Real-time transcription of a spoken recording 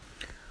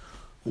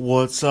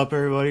What's up,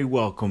 everybody?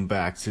 Welcome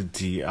back to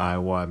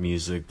DIY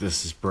Music.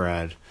 This is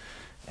Brad,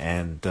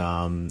 and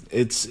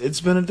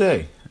it's been a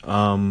day,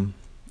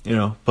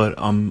 but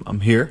I'm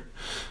here,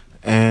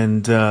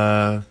 and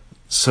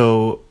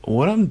so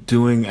what I'm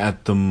doing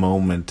at the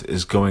moment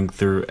is going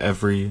through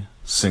every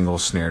single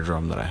snare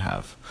drum that I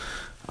have,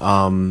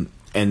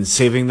 and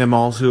saving them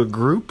all to a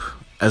group,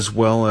 as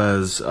well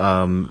as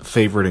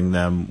favoriting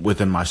them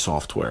within my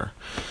software.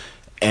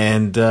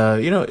 And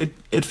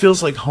it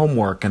feels like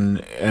homework,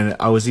 and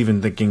I was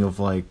even thinking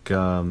of like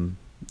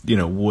would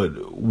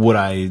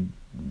I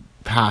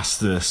pass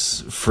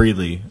this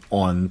freely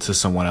on to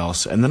someone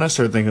else? And then I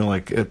started thinking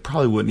like it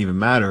probably wouldn't even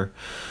matter,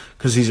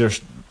 because these are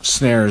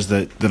snares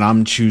that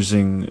I'm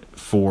choosing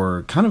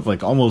for kind of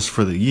like almost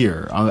for the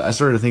year. I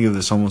started to think of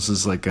this almost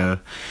as like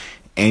a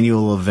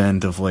annual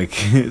event of like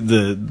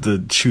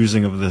the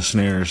choosing of the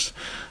snares.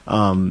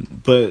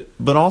 But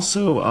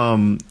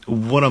also,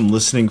 what I'm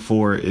listening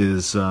for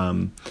is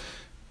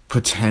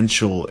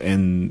potential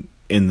in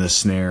the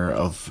snare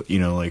of,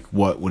 like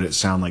what would it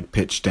sound like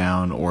pitched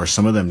down, or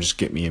some of them just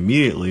get me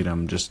immediately, and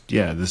I'm just,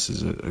 yeah, this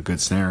is a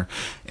good snare.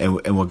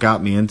 And what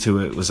got me into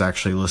it was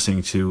actually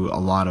listening to a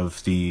lot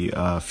of the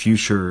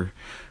Future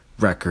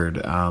record.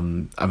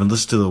 I've been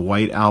listening to the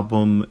White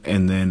album,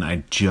 and then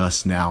I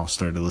just now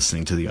started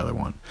listening to the other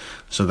one.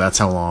 So that's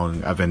how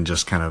long I've been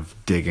just kind of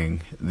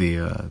digging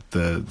the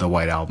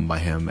White album by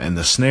him, and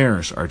the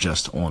snares are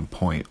just on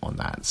point on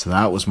that. So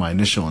that was my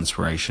initial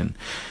inspiration.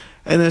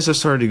 And as I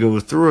started to go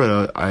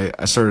through it,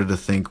 I started to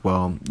think,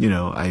 well,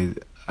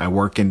 I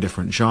work in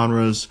different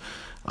genres.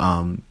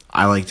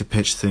 I like to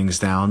pitch things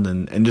down,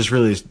 and just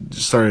really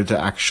started to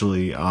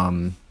actually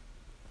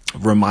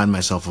remind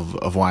myself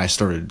of why I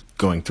started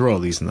going through all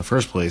these in the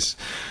first place,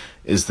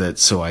 is that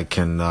so I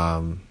can,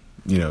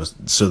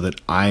 so that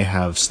I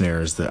have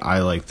snares that I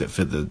like that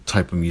fit the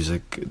type of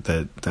music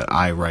that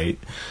I write,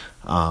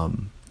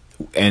 and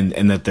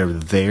that they're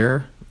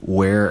there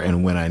where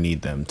and when I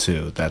need them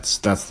too. That's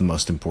the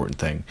most important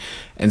thing.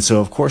 And so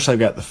of course I've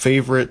got the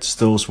favorites;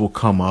 those will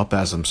come up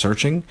as I'm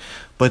searching.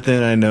 But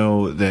then I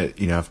know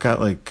that I've got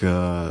like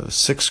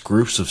 6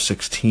 groups of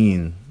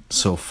 16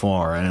 so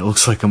far, and it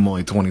looks like I'm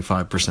only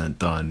 25%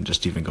 done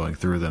just even going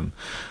through them.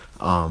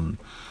 Lost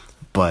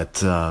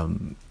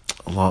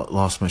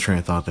my train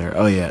of thought there.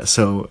 Oh yeah,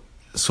 so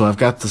I've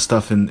got the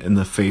stuff in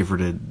the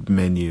favorited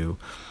menu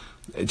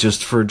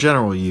just for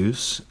general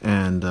use,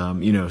 and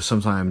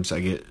sometimes I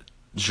get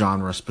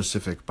genre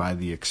specific by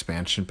the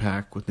expansion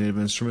pack with Native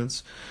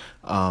Instruments.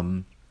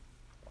 But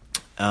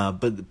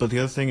the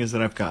other thing is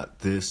that I've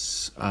got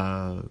this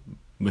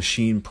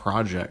machine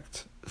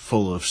project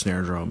full of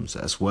snare drums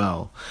as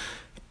well.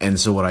 And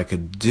so what I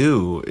could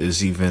do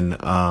is even,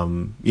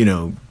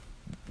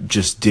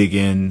 just dig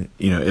in,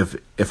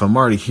 if I'm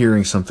already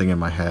hearing something in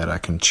my head, I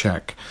can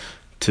check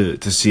to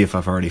see if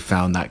I've already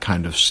found that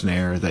kind of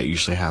snare. That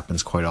usually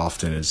happens quite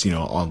often, is,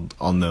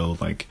 I'll know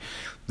like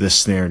this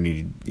snare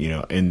need,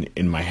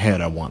 in my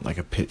head, I want like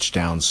a pitch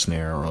down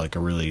snare, or like a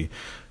really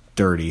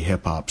dirty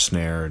hip hop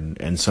snare.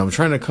 And so I'm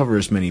trying to cover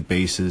as many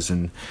bases,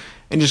 and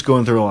just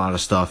going through a lot of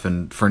stuff.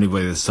 And for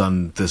anybody that's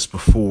done this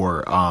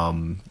before,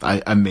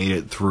 I made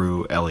it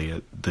through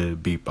Elliot, the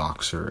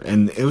beatboxer,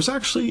 and it was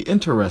actually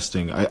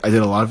interesting. I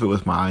did a lot of it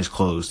with my eyes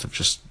closed, of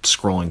just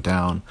scrolling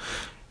down,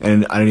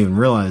 and I didn't even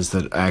realize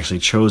that I actually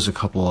chose a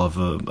couple of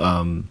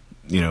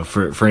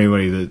for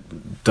anybody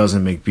that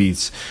doesn't make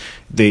beats,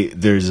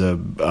 there's a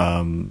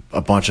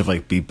bunch of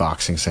like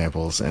beatboxing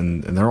samples,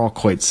 and they're all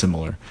quite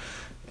similar.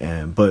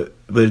 But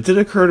it did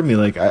occur to me,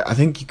 like, I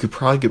think you could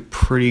probably get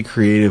pretty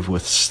creative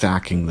with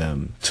stacking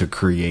them to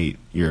create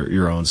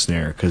your own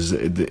snare, because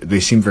they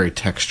seem very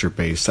texture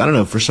based. I don't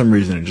know, for some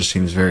reason it just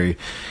seems very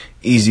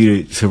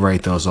easy to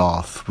write those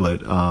off.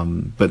 But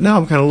now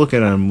I'm kind of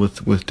looking at them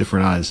with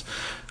different eyes.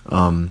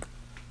 And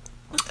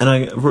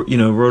I wrote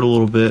a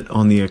little bit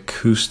on the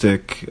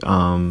acoustic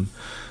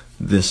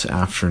this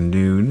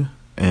afternoon,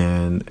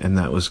 and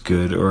that was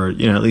good, or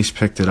at least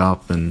picked it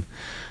up. And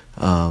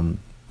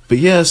but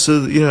yeah,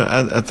 so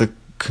at the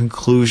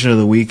conclusion of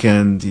the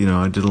weekend,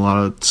 I did a lot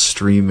of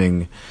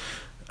streaming,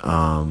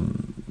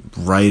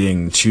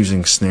 writing,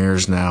 choosing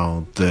snares.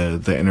 Now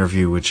the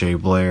interview with Jay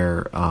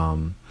Blair,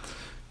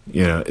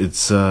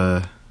 it's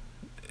an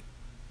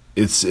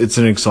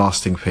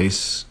exhausting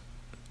pace.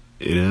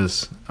 It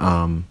is.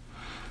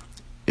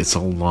 It's a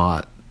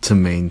lot to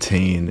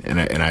maintain, and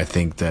I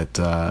think that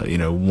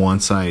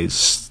once I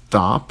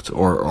stopped,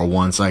 or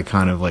once I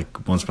kind of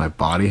like, once my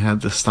body had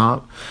to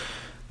stop,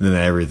 then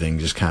everything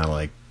just kind of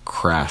like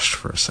crashed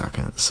for a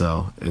second.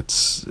 So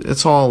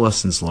it's all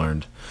lessons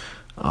learned,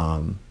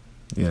 and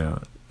you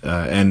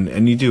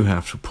do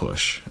have to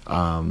push,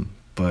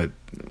 but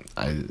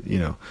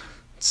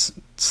it's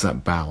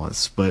that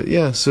balance. But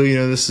yeah, so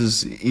this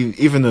is,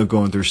 even though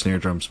going through snare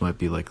drums might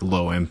be like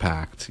low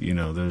impact,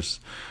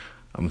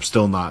 I'm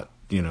still not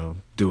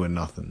doing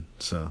nothing,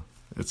 so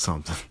it's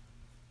something.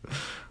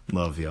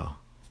 Love y'all.